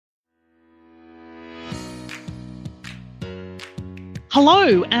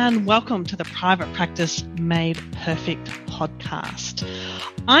Hello and welcome to the Private Practice Made Perfect podcast.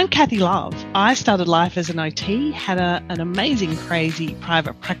 I'm Kathy Love. I started life as an OT, had an amazing, crazy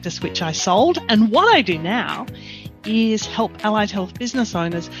private practice which I sold, and what I do now is help allied health business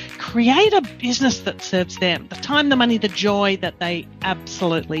owners create a business that serves them, the time, the money, the joy that they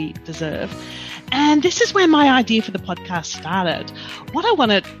absolutely deserve. And this is where my idea for the podcast started. What I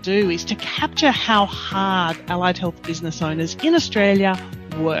want to do is to capture how hard allied health business owners in Australia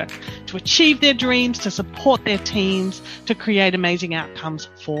work to achieve their dreams, to support their teams, to create amazing outcomes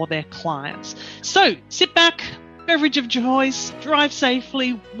for their clients. So sit back, beverage of choice, drive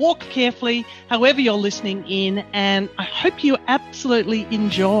safely, walk carefully, however you're listening in, and I hope you absolutely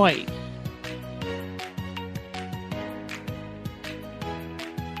enjoy.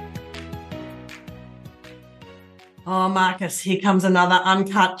 Oh, Marcus, here comes another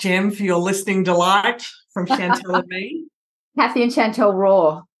uncut gem for your listening delight from Chantel and me. Kathy and Chantel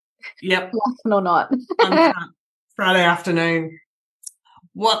raw. Yep. Like it or not. Uncut. Friday afternoon.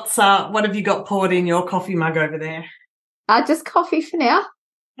 What have you got poured in your coffee mug over there? Just coffee for now.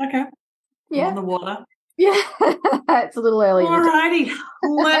 Okay. Yeah. On the water. Yeah. It's a little early. All righty.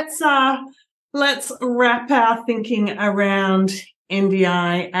 Let's wrap our thinking around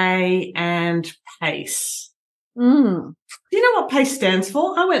NDIA and PACE. Do you know what PACE stands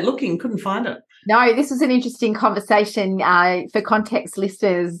for? I went looking, couldn't find it. No, this was an interesting conversation. For context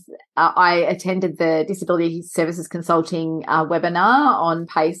listeners, I attended the Disability Services Consulting webinar on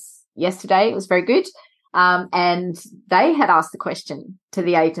PACE yesterday. It was very good. And they had asked the question to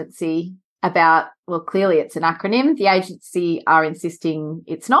the agency about, well, clearly it's an acronym. The agency are insisting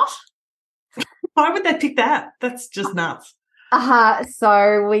it's not. Why would they pick that? That's just nuts.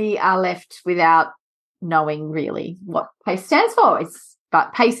 So we are left without knowing really what PACE stands for.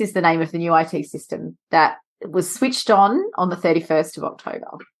 But PACE is the name of the new IT system that was switched on the 31st of October.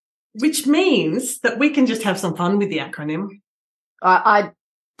 Which means that we can just have some fun with the acronym. I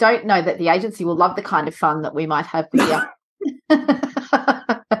don't know that the agency will love the kind of fun that we might have with the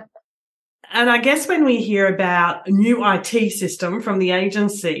And I guess when we hear about a new IT system from the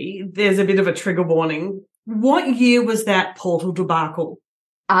agency, there's a bit of a trigger warning. What year was that portal debacle?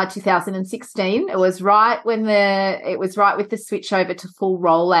 2016. It was right with the switch over to full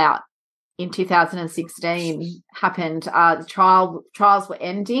rollout in 2016 happened. The trials were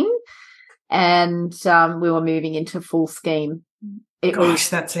ending, and we were moving into full scheme.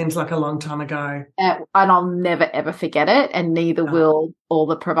 That seems like a long time ago. And I'll never ever forget it, and neither will all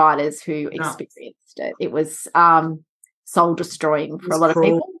the providers who experienced it. It was soul destroying for a lot of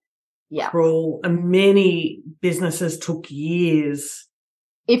people. Yeah, cruel, and many businesses took years.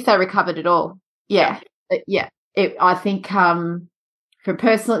 If they recovered at all. Yeah. I think from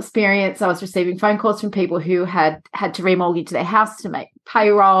personal experience, I was receiving phone calls from people who had to remortgage their house to make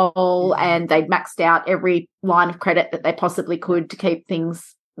payroll, and they'd maxed out every line of credit that they possibly could to keep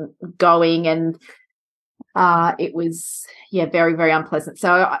things going. And it was, very, very unpleasant.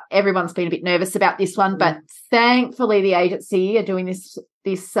 So everyone's been a bit nervous about this one, but thankfully the agency are doing this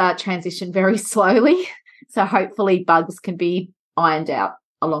transition very slowly. So hopefully bugs can be ironed out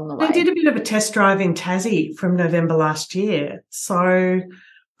along the way. They did a bit of a test drive in Tassie from November last year. So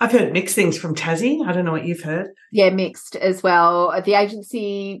I've heard mixed things from Tassie. I don't know what you've heard. Yeah, mixed as well. The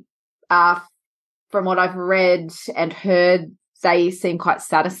agency, from what I've read and heard, they seem quite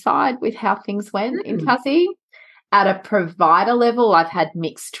satisfied with how things went in Tassie. At a provider level, I've had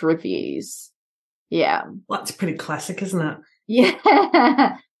mixed reviews. Yeah. Well, that's pretty classic, isn't it?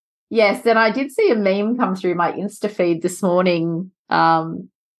 Yeah. Yes, and I did see a meme come through my Insta feed this morning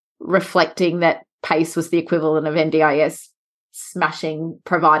reflecting that PACE was the equivalent of NDIS smashing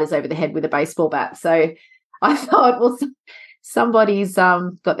providers over the head with a baseball bat. So I thought, well, somebody's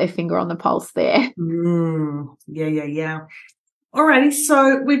got their finger on the pulse there. Yeah. All righty,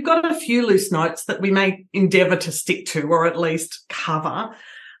 so we've got a few loose notes that we may endeavour to stick to or at least cover.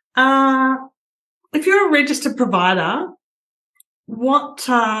 If you're a registered provider, what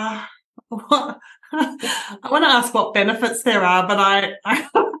I want to ask what benefits there are, but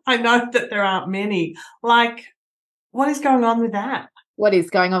I know that there aren't many. Like, what is going on with that? What is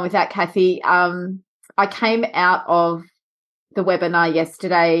going on with that, Kathy? I came out of the webinar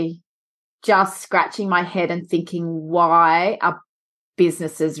yesterday just scratching my head and thinking, why are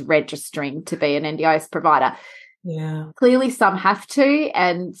businesses registering to be an NDIS provider? Yeah. Clearly some have to,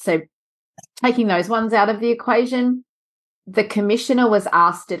 and so taking those ones out of the equation. The commissioner was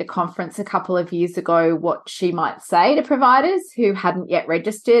asked at a conference a couple of years ago what she might say to providers who hadn't yet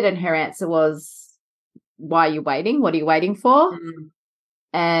registered, and her answer was, why are you waiting? What are you waiting for?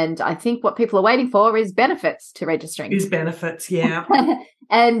 And I think what people are waiting for is benefits to registering. Is benefits, yeah.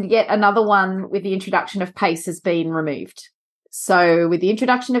 And yet another one with the introduction of PACE has been removed. So with the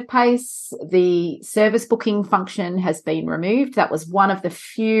introduction of PACE, the service booking function has been removed. That was one of the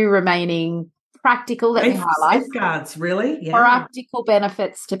few remaining practical, let me highlight. Safeguards, really? Yeah. Practical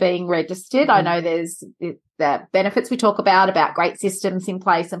benefits to being registered. I know there's the benefits we talk about great systems in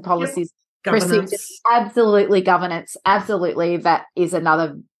place and policies. Yep. Governance. Absolutely, governance. Absolutely. That is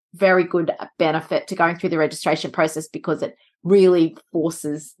another very good benefit to going through the registration process because it really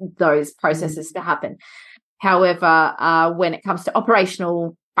forces those processes to happen. However, when it comes to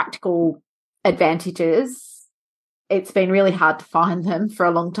operational, practical advantages, it's been really hard to find them for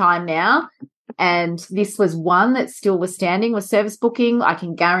a long time now. And this was one that still was standing, was service booking. I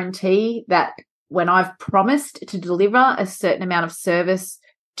can guarantee that when I've promised to deliver a certain amount of service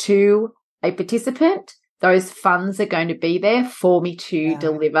to a participant, those funds are going to be there for me to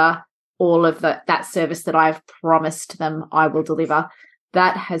deliver all of that service that I've promised them I will deliver.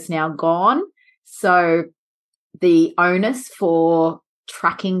 That has now gone. So the onus for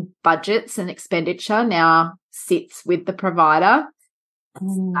tracking budgets and expenditure now sits with the provider.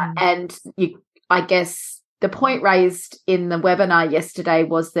 And I guess the point raised in the webinar yesterday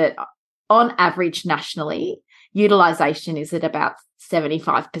was that on average nationally, utilisation is at about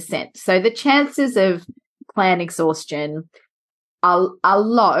 75%. So the chances of plan exhaustion are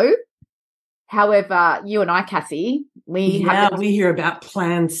low. However, you and I, Kathy, we hear about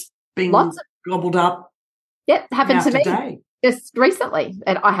plans being gobbled up. Yep, happened to me just recently,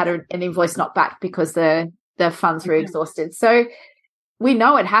 and I had an invoice not back because the funds were exhausted. So we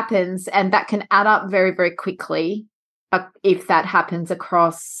know it happens, and that can add up very, very quickly if that happens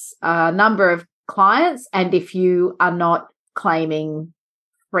across a number of clients and if you are not claiming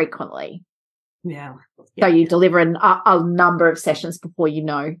frequently. Yeah. So you deliver a number of sessions before you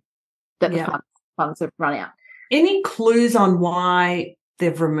know that the funds have run out. Any clues on why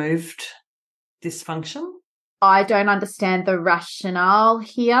they've removed this function? I don't understand the rationale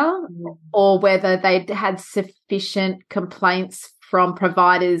here or whether they'd had sufficient complaints from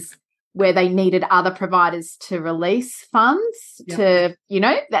providers where they needed other providers to release funds to,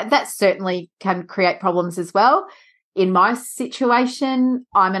 that certainly can create problems as well. In my situation,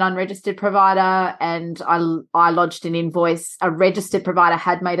 I'm an unregistered provider and I lodged an invoice. A registered provider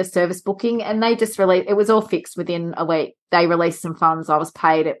had made a service booking and they just released, it was all fixed within a week. They released some funds. I was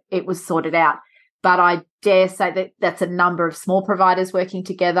paid. It was sorted out. But I dare say that that's a number of small providers working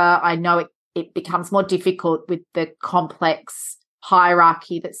together. I know it becomes more difficult with the complex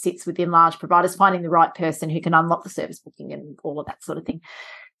hierarchy that sits within large providers, finding the right person who can unlock the service booking and all of that sort of thing.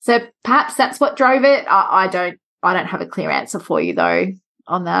 So perhaps that's what drove it. I don't have a clear answer for you though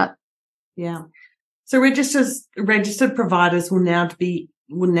on that. Yeah. So registered providers will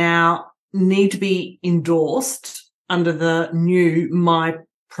now need to be endorsed under the new My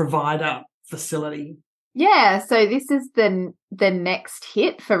Provider facility. Yeah, so this is the next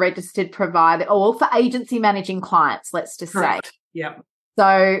hit for registered provider or for agency managing clients, let's just say. Yeah.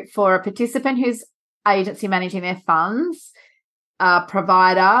 So for a participant who's agency managing their funds, a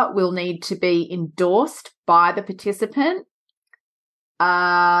provider will need to be endorsed by the participant.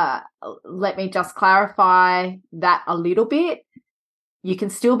 Let me just clarify that a little bit. You can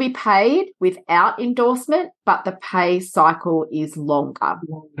still be paid without endorsement, but the pay cycle is longer.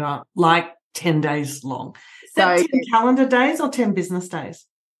 Like 10 days long. Is So that 10 calendar days or 10 business days?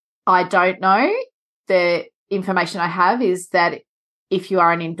 I don't know. The information I have is that if you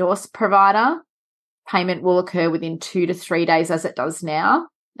are an endorsed provider, payment will occur within 2 to 3 days as it does now.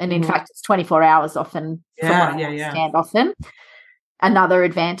 And in fact, it's 24 hours often. Often. Another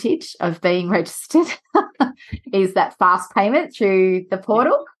advantage of being registered is that fast payment through the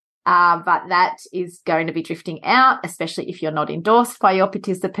portal. But that is going to be drifting out, especially if you're not endorsed by your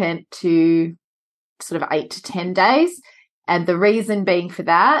participant, to sort of 8 to 10 days. And the reason being for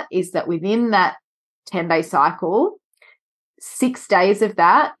that is that within that 10-day cycle, 6 days of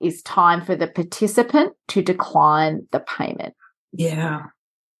that is time for the participant to decline the payment. Yeah.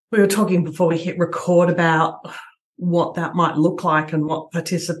 We were talking before we hit record about what that might look like and what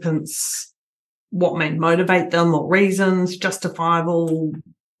may motivate them, or reasons, justifiable,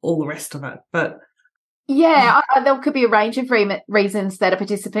 all the rest of it. But there could be a range of reasons that a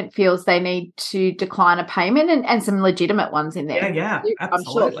participant feels they need to decline a payment and some legitimate ones in there. Yeah,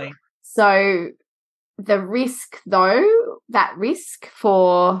 absolutely. Sure. So the risk, though, that risk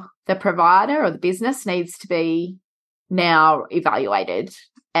for the provider or the business needs to be now evaluated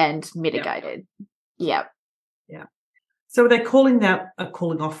and mitigated. Yeah. So are they calling that a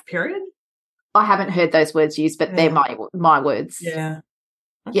cooling off period? I haven't heard those words used, but they're my words. Yeah.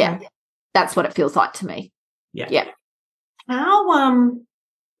 Okay. Yeah, that's what it feels like to me. Yeah. How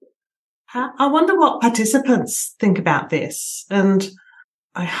I wonder what participants think about this, and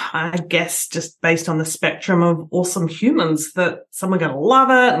I guess just based on the spectrum of awesome humans, that some are going to love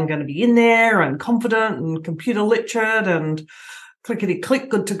it and going to be in there and confident and computer literate and clickety click,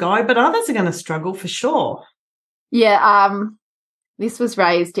 good to go, but others are going to struggle for sure. Yeah, this was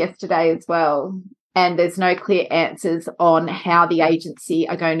raised yesterday as well, and there's no clear answers on how the agency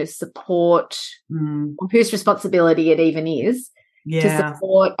are going to support, or whose responsibility it even is to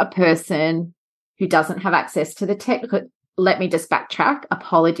support a person who doesn't have access to the technical. Let me just backtrack.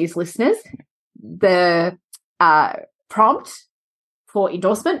 Apologies, listeners. The prompt for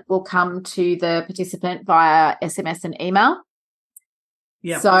endorsement will come to the participant via SMS and email.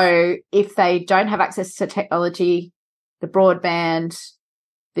 Yeah. So if they don't have access to technology, the broadband,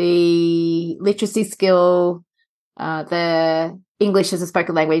 the literacy skill, the English as a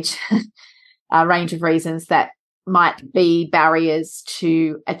spoken language, a range of reasons that might be barriers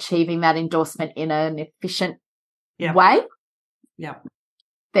to achieving that endorsement in an efficient way. Yeah.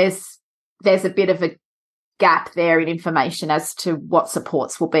 There's a bit of a gap there in information as to what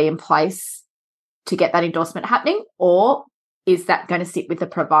supports will be in place to get that endorsement happening, or is that going to sit with the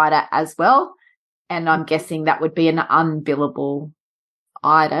provider as well? And I'm guessing that would be an unbillable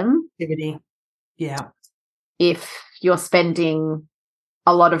item. Yeah. If you're spending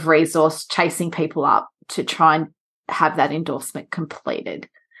a lot of resource chasing people up to try and have that endorsement completed.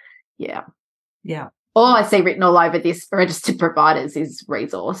 Yeah. Yeah. All I see written all over this registered providers is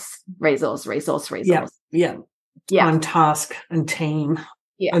resource. Yeah. Time, task, and team.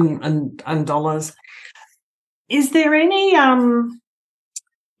 Yeah. And dollars. Is there any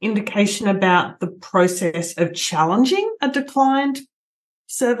indication about the process of challenging a declined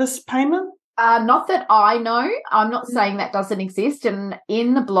service payment? Not that I know. I'm not saying that doesn't exist. And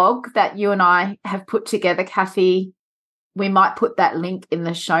in the blog that you and I have put together, Kathy, we might put that link in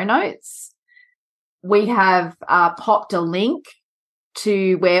the show notes. We have popped a link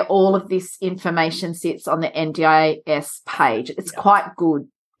to where all of this information sits on the NDIS page. It's quite good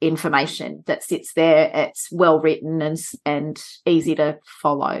information that sits there. It's well written and easy to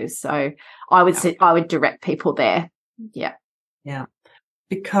follow. So I would direct people there. Yeah. Yeah.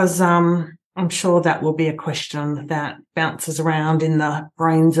 Because I'm sure that will be a question that bounces around in the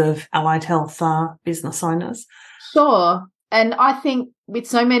brains of allied health business owners. Sure. And I think with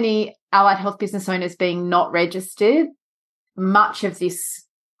so many allied health business owners being not registered, much of this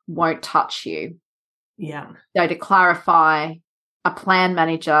won't touch you. Yeah. So to clarify, a plan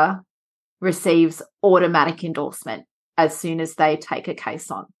manager receives automatic endorsement as soon as they take a case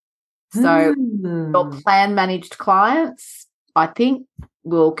on. So your plan managed clients, I think,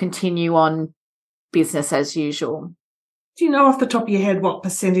 will continue on business as usual. Do you know off the top of your head what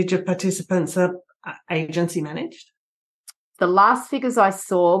percentage of participants are agency managed? The last figures I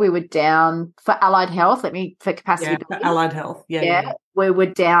saw, we were down for allied health. For capacity building. For allied health. Yeah. We were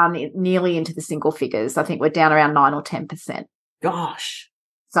down nearly into the single figures. I think we're down around 9 or 10%. Gosh.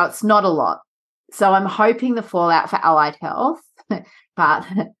 So it's not a lot. So I'm hoping the fallout for allied health, but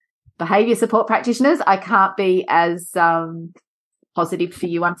behaviour support practitioners, I can't be as positive for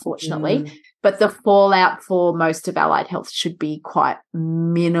you, unfortunately. But the fallout for most of allied health should be quite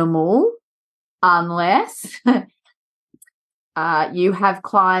minimal unless you have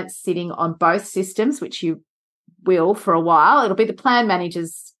clients sitting on both systems, which you will for a while. It'll be the plan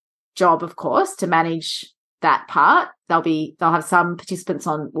manager's job, of course, to manage that part. They'll have some participants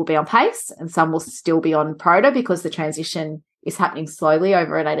will be on PACE and some will still be on PROTA because the transition is happening slowly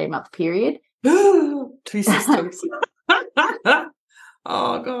over an 18-month period. 2 systems.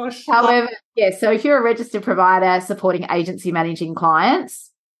 Oh, gosh. However, so if you're a registered provider supporting agency managing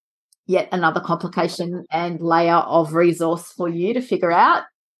clients, yet another complication and layer of resource for you to figure out,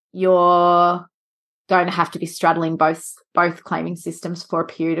 you're going to have to be straddling both claiming systems for a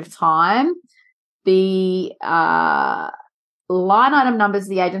period of time. The line item numbers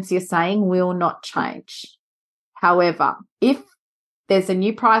the agency is saying will not change. However, if there's a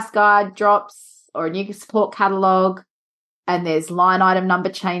new price guide drops or a new support catalogue and there's line item number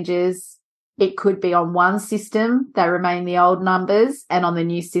changes, it could be on one system, they remain the old numbers, and on the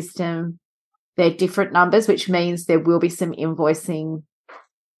new system, they're different numbers, which means there will be some invoicing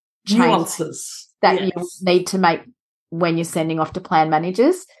nuances that you need to make when you're sending off to plan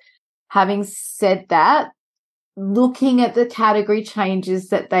managers. Having said that, looking at the category changes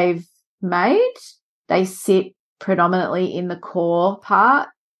that they've made, they sit predominantly in the core part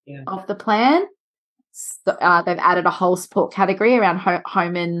of the plan. So, they've added a whole support category around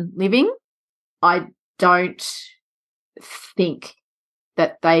home and living. I don't think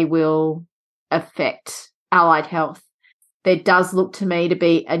that they will affect allied health. There does look to me to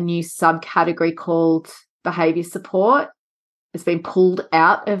be a new subcategory called behaviour support. It's been pulled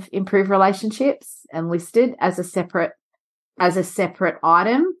out of improved relationships and listed as a separate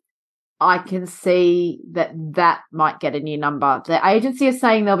item. I can see that might get a new number. The agency is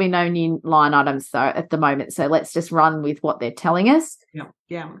saying there'll be no new line items though at the moment. So let's just run with what they're telling us.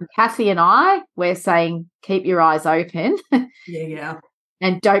 Yeah. Kathy and we're saying keep your eyes open. Yeah.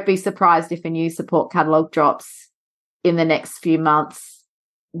 And don't be surprised if a new support catalogue drops in the next few months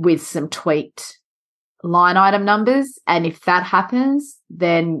with some tweaked line item numbers. And if that happens,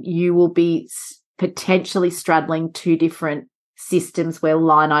 then you will be potentially straddling two different systems where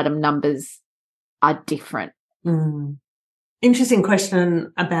line item numbers are different. Interesting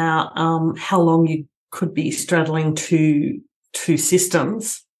question about how long you could be straddling two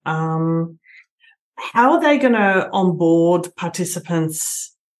systems. How are they going to onboard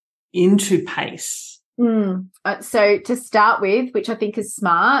participants into PACE? So to start with, which I think is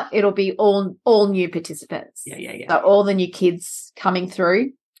smart, it'll be all new participants. Yeah. So all the new kids coming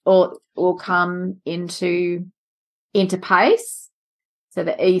through or come into PACE. So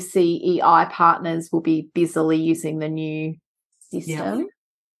the ECEI partners will be busily using the new system. Yeah.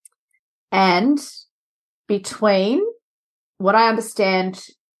 And between what I understand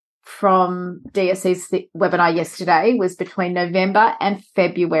from DSE's webinar yesterday was between November and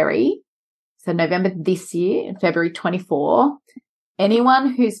February, so November this year and February 24,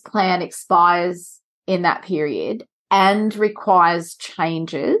 anyone whose plan expires in that period and requires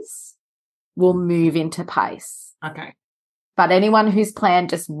changes will move into PACE. Okay. But anyone whose plan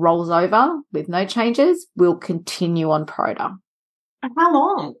just rolls over with no changes will continue on PROTA. How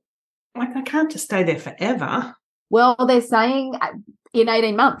long? Like, I can't just stay there forever. Well, they're saying in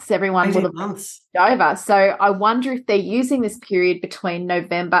 18 months, everyone will have moved over. So I wonder if they're using this period between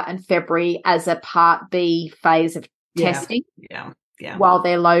November and February as a Part B phase of testing. Yeah. While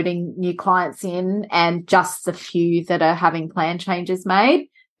they're loading new clients in and just the few that are having plan changes made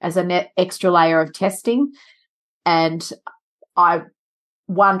as an extra layer of testing. And I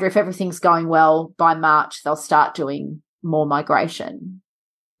wonder if everything's going well, by March they'll start doing more migration.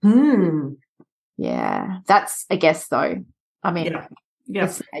 Yeah, that's a guess though. I mean,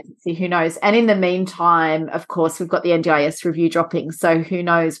 it's an agency, who knows? And in the meantime, of course, we've got the NDIS review dropping, so who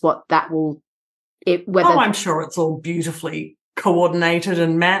knows what that will. I'm sure it's all beautifully coordinated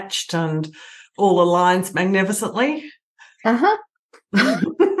and matched and all aligns magnificently.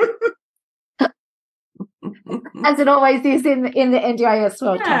 As it always is in the NDIS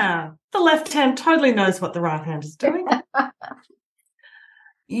world. Yeah, the left hand totally knows what the right hand is doing.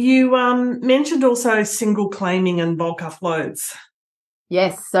 You mentioned also single claiming and bulk uploads.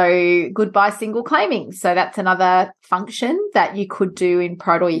 Yes, so goodbye single claiming. So that's another function that you could do in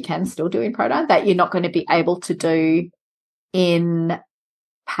PROTA, or you can still do in PROTA, that you're not going to be able to do in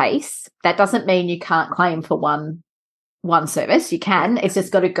PACE. That doesn't mean you can't claim for one service. You can. It's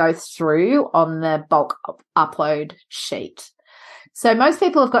just got to go through on the bulk upload sheet. So most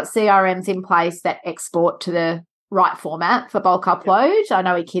people have got CRMs in place that export to the right format for bulk upload. I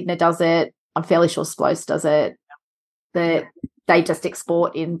know Echidna does it. I'm fairly sure Splos does it. They just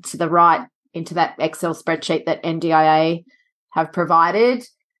export into that Excel spreadsheet that NDIA have provided.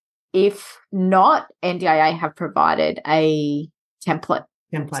 If not, NDIA have provided a template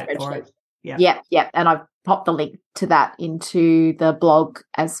for it. Yeah. And I've popped the link to that into the blog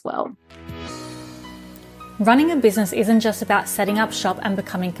as well. Running a business isn't just about setting up shop and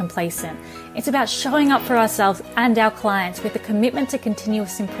becoming complacent. It's about showing up for ourselves and our clients with a commitment to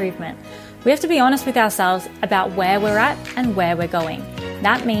continuous improvement. We have to be honest with ourselves about where we're at and where we're going.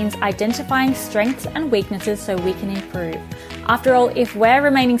 That means identifying strengths and weaknesses so we can improve. After all, if we're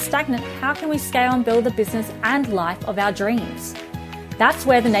remaining stagnant, how can we scale and build the business and life of our dreams? That's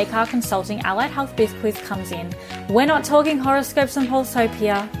where the NACAR Consulting Allied Health Biz Quiz comes in. We're not talking horoscopes and Pulshope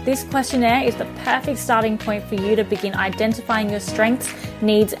here. This questionnaire is the perfect starting point for you to begin identifying your strengths,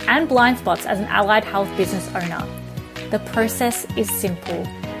 needs, and blind spots as an allied health business owner. The process is simple.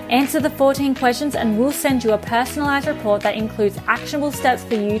 Answer the 14 questions and we'll send you a personalised report that includes actionable steps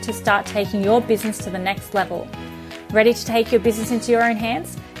for you to start taking your business to the next level. Ready to take your business into your own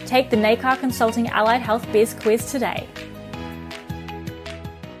hands? Take the NACAR Consulting Allied Health Biz Quiz today.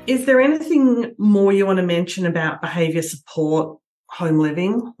 Is there anything more you want to mention about behaviour support, home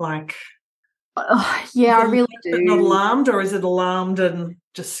living? Like, I really do. Not alarmed, or is it alarmed and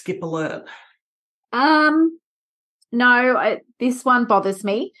just skip alert? No, this one bothers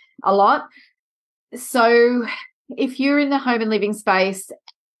me a lot. So if you're in the home and living space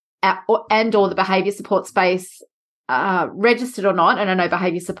or the behaviour support space, registered or not, and I know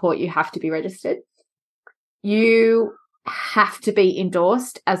behaviour support, you have to be registered, you have to be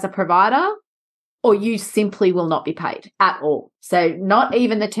endorsed as a provider or you simply will not be paid at all. So not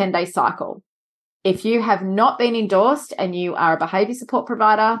even the 10-day cycle. If you have not been endorsed and you are a behaviour support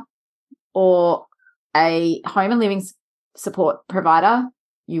provider or a home and living support provider,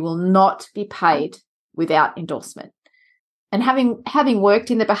 you will not be paid without endorsement. And having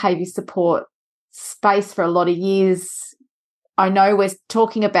worked in the behaviour support space for a lot of years, I know we're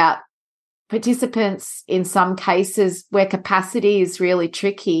talking about participants in some cases where capacity is really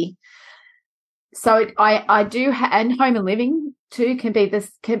tricky. So I do, and home and living too can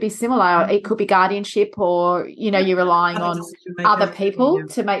be similar. It could be guardianship, or you're relying on other people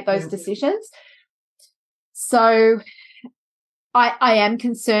to make those decisions. So I am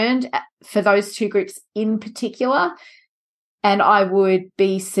concerned for those two groups in particular, and I would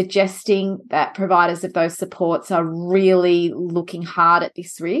be suggesting that providers of those supports are really looking hard at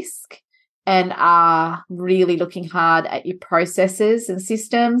this risk and are really looking hard at your processes and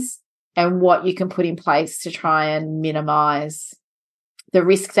systems and what you can put in place to try and minimise the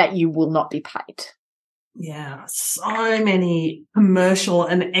risk that you will not be paid. Yeah, so many commercial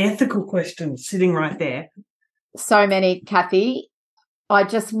and ethical questions sitting right there. So many, Kathy. I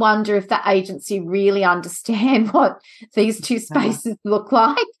just wonder if the agency really understand what these two spaces look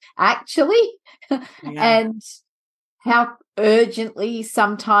like, actually, and how urgently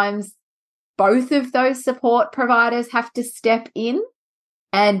sometimes both of those support providers have to step in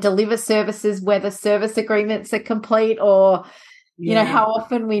and deliver services, whether service agreements are complete or, how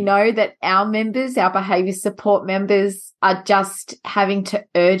often we know that our members, our behaviour support members, are just having to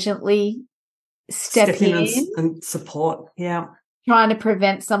urgently step in and support. Yeah. Trying to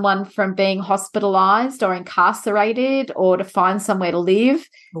prevent someone from being hospitalised or incarcerated or to find somewhere to live.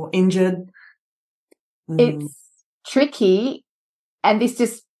 Or injured. It's tricky, and this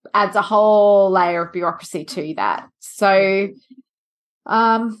just adds a whole layer of bureaucracy to that. So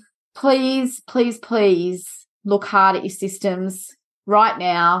please, please, please look hard at your systems right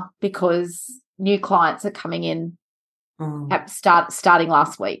now, because new clients are coming in starting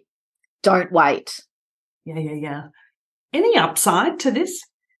last week. Don't wait. Yeah. Any upside to this?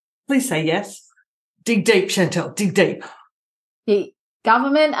 Please say yes. Dig deep, Chantel, dig deep. The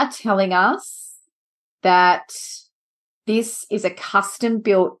government are telling us that this is a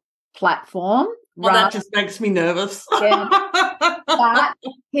custom-built platform. Well, that just makes me nervous. Yeah. But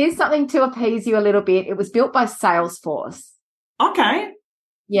here's something to appease you a little bit. It was built by Salesforce. Okay.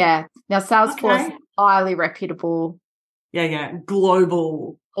 Yeah. Now, Salesforce is highly reputable. Yeah.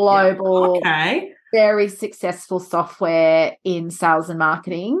 Global. Yeah. Okay. Very successful software in sales and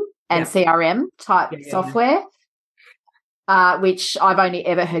marketing and CRM type software, which I've only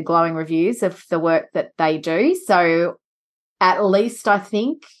ever heard glowing reviews of the work that they do. So at least I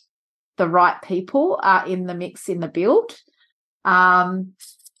think the right people are in the mix in the build. Where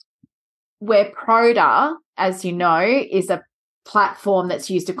Proda, as you know, is a platform that's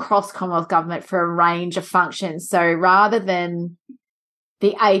used across Commonwealth Government for a range of functions. So rather than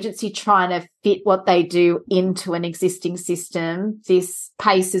the agency trying to fit what they do into an existing system, this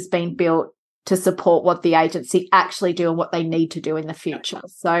PACE has been built to support what the agency actually do and what they need to do in the future.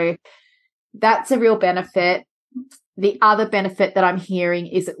 So that's a real benefit. The other benefit that I'm hearing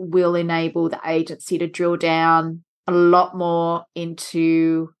is it will enable the agency to drill down a lot more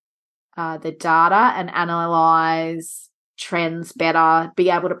into the data and analyse trends better, be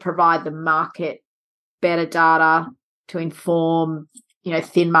able to provide the market better data to inform,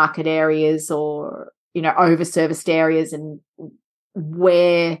 thin market areas or, over-serviced areas, and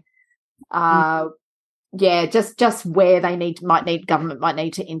where, just where they government might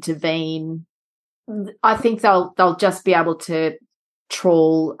need to intervene. I think they'll just be able to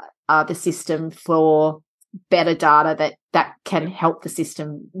trawl the system for better data that can help the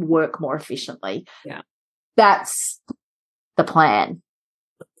system work more efficiently. Yeah. That's the plan.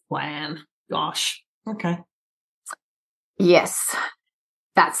 Gosh. Okay. Yes,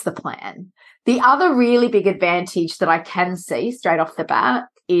 that's the plan. The other really big advantage that I can see straight off the bat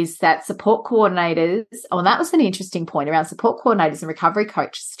is that support coordinators, and that was an interesting point around support coordinators and recovery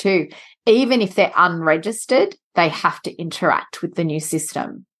coaches too. Even if they're unregistered, they have to interact with the new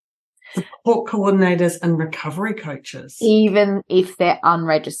system. Support coordinators and recovery coaches. Even if they're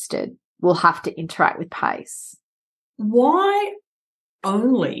unregistered, will have to interact with PACE. Why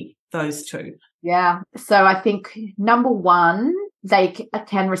only those two? Yeah. So I think, number one, they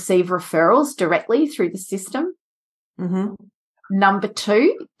can receive referrals directly through the system. Mm-hmm. Number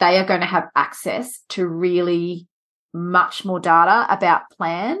two, they are going to have access to really much more data about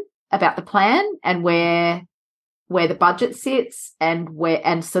the plan and where where the budget sits and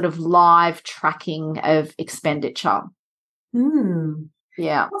sort of live tracking of expenditure.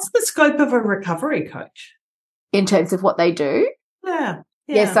 Yeah. What's the scope of a recovery coach? In terms of what they do? Yeah.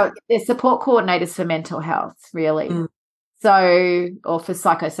 So they're support coordinators for mental health, really. So, or for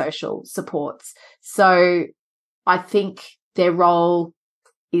psychosocial supports. So I think their role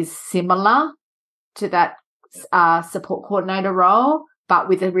is similar to that support coordinator role, but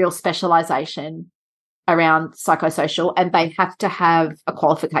with a real specialisation around psychosocial, and they have to have a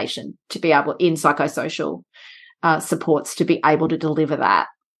qualification to be able in psychosocial supports to be able to deliver that.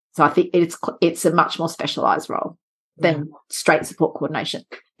 So I think it's a much more specialised role than straight support coordination,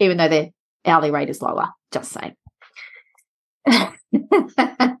 even though their hourly rate is lower, just saying.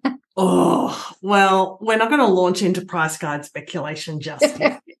 Oh, well, we're not going to launch into price guide speculation just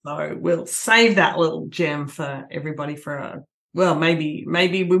yet, so we'll save that little gem for everybody for maybe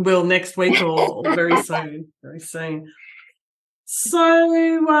we will next week or very soon.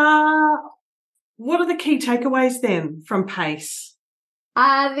 So what are the key takeaways then from PACE?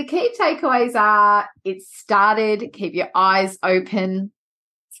 The key takeaways are it started, keep your eyes open.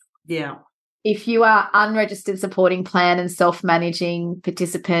 Yeah. If you are unregistered supporting plan and self-managing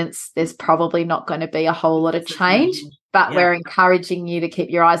participants, there's probably not going to be a whole lot of change, but we're encouraging you to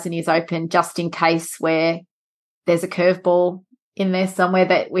keep your eyes and ears open just in case where there's a curveball in there somewhere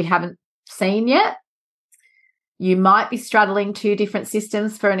that we haven't seen yet. You might be straddling two different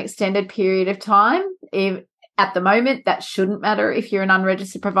systems for an extended period of time. At the moment, that shouldn't matter if you're an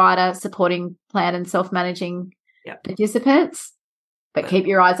unregistered provider supporting plan and self-managing participants. But keep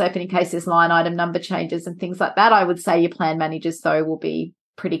your eyes open in case there's line item number changes and things like that. I would say your plan managers, though, will be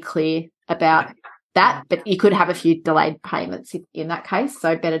pretty clear about that. But you could have a few delayed payments in that case,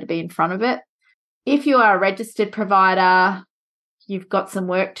 so better to be in front of it. If you are a registered provider, you've got some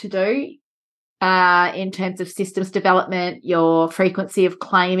work to do in terms of systems development, your frequency of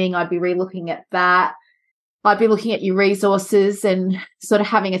claiming. I'd be relooking at that. I'd be looking at your resources and sort of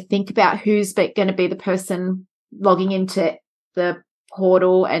having a think about who's going to be the person logging into the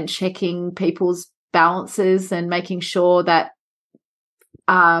portal and checking people's balances and making sure that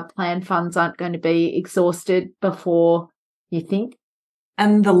plan funds aren't going to be exhausted before you think.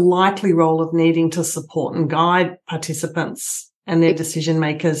 And the likely role of needing to support and guide participants and their decision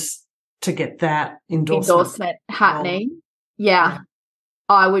makers to get that endorsement happening. Yeah.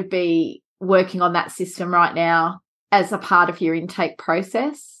 I would be working on that system right now as a part of your intake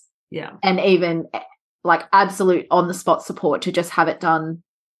process. Yeah. And even like absolute on the spot support to just have it done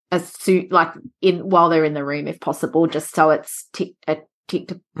as soon, like while they're in the room, if possible, just so it's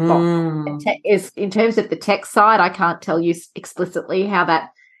ticked box. Is in terms of the tech side, I can't tell you explicitly how that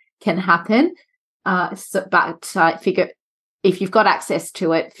can happen. Figure if you've got access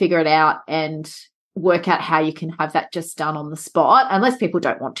to it, figure it out and work out how you can have that just done on the spot. Unless people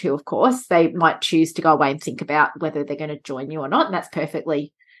don't want to, of course, they might choose to go away and think about whether they're going to join you or not, and that's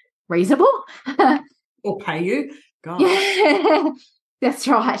perfectly reasonable. Or pay you. God. Yeah, that's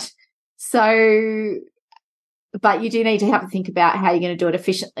right. So, but you do need to have a think about how you're going to do it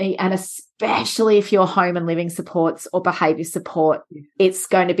efficiently, and especially if you're home and living supports or behaviour support, it's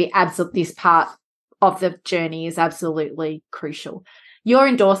going to be this part of the journey is absolutely crucial. Your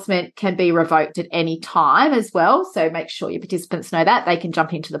endorsement can be revoked at any time as well, so make sure your participants know that. They can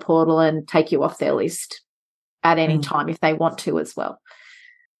jump into the portal and take you off their list at any time if they want to as well.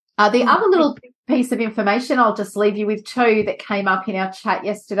 The other little piece of information I'll just leave you with too that came up in our chat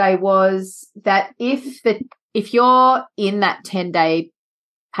yesterday was that if you're in that 10-day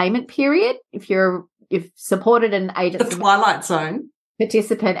payment period, if you've supported an agency, the Twilight Zone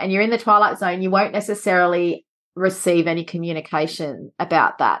participant, and you're in the Twilight Zone, you won't necessarily receive any communication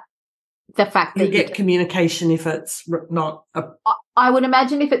about that. The fact that you get communication if it's not I would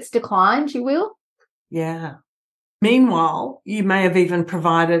imagine if it's declined, you will. Yeah. Meanwhile, you may have even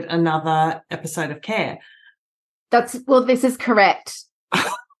provided another episode of care. This is correct.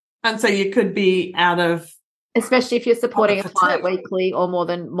 And so you could be out of, especially if you're supporting a client weekly or more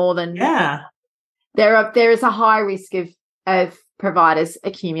than. Yeah. There is a high risk of providers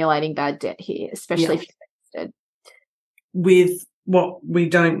accumulating bad debt here, especially if you're registered. With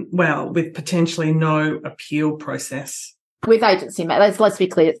potentially no appeal process. With agency, let's be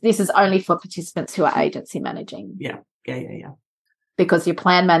clear, this is only for participants who are agency managing. Yeah. Because your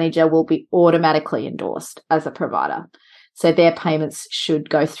plan manager will be automatically endorsed as a provider. So their payments should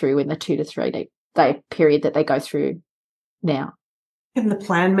go through in the 2 to 3 day period that they go through now. Can the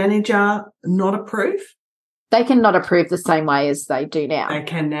plan manager not approve? They can not approve the same way as they do now. They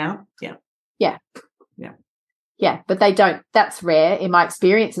can now? Yeah. Yeah, but they don't. That's rare. In my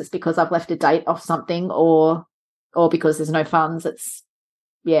experience, it's because I've left a date off something or or because there's no funds. It's,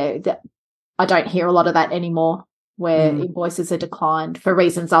 I don't hear a lot of that anymore, where invoices are declined for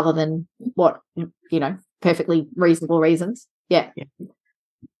reasons other than what, perfectly reasonable reasons. Yeah.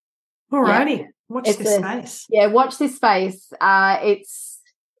 Alrighty. Yeah. Watch this space. Yeah, watch this space.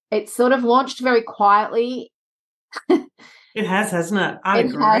 It's sort of launched very quietly. It has, hasn't it? I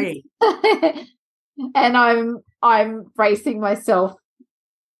agree. And I'm bracing myself.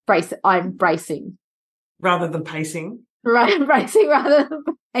 I'm bracing. Rather than pacing. Right, bracing rather than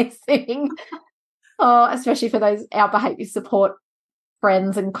pacing. Oh, especially for those our behaviour support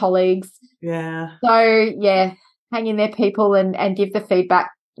friends and colleagues. Yeah. So hang in there, people, and give the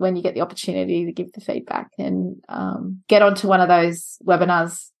feedback when you get the opportunity to give the feedback, and get onto one of those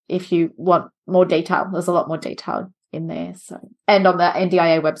webinars if you want more detail. There's a lot more detail in there. So, and on the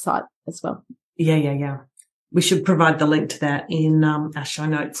NDIA website as well. Yeah. We should provide the link to that in our show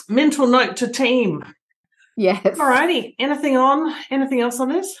notes. Mental note to team. Yes. Alrighty. Anything else on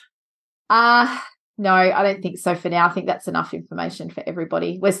this? No, I don't think so for now. I think that's enough information for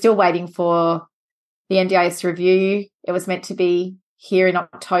everybody. We're still waiting for the NDIS review. It was meant to be here in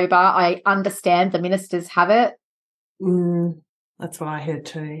October. I understand the ministers have it. That's what I heard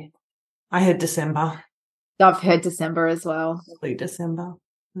too. I heard December. I've heard December as well. Early December.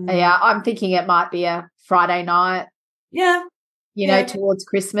 Yeah, I'm thinking it might be a Friday night. Yeah. Towards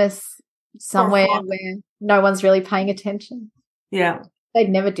Christmas, somewhere where no one's really paying attention. Yeah. They'd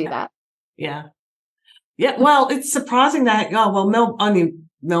never do that. Yeah. Yeah. Well, it's surprising that, only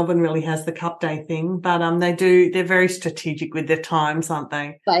Melbourne really has the Cup Day thing, but they're very strategic with their times, aren't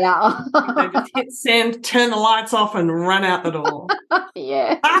they? They are. They just hit send, turn the lights off and run out the door.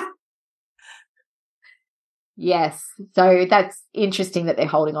 Yeah. Yes. So that's interesting that they're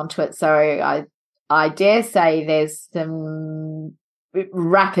holding on to it. So I dare say there's some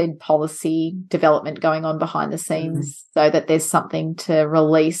rapid policy development going on behind the scenes so that there's something to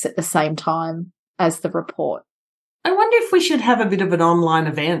release at the same time as the report. I wonder if we should have a bit of an online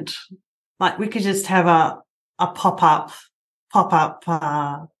event. Like we could just have a pop-up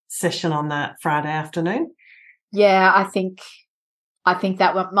session on that Friday afternoon. Yeah, I think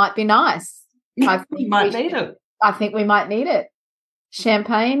that one might be nice. I think we might need it. I think we might need it.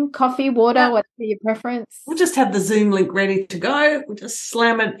 Champagne, coffee, water, whatever your preference. We'll just have the Zoom link ready to go. We'll just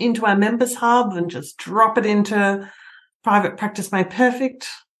slam it into our members hub and just drop it into Private Practice Made Perfect.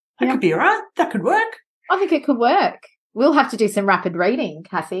 That could be all right. That could work. I think it could work. We'll have to do some rapid reading,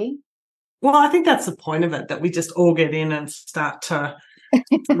 Kathy. Well, I think that's the point of it, that we just all get in and start to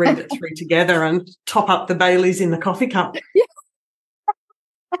read it through together and top up the Baileys in the coffee cup.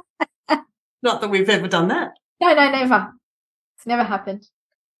 Not that we've ever done that. No, never. It's never happened.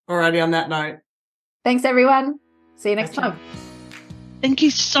 Alrighty, on that note. Thanks, everyone. See you next time. Thank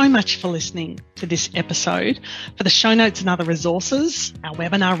you so much for listening to this episode. For the show notes and other resources, our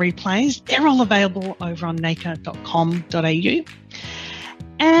webinar replays, they're all available over on naker.com.au.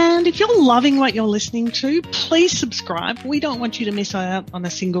 And if you're loving what you're listening to, please subscribe. We don't want you to miss out on a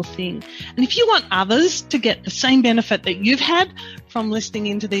single thing. And if you want others to get the same benefit that you've had from listening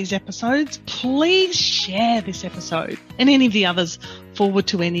into these episodes, please share this episode and any of the others forward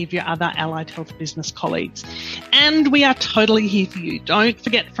to any of your other allied health business colleagues. And we are totally here for you. Don't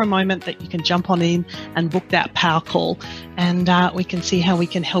forget for a moment that you can jump on in and book that power call, and we can see how we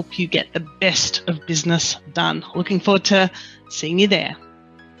can help you get the best of business done. Looking forward to seeing you there.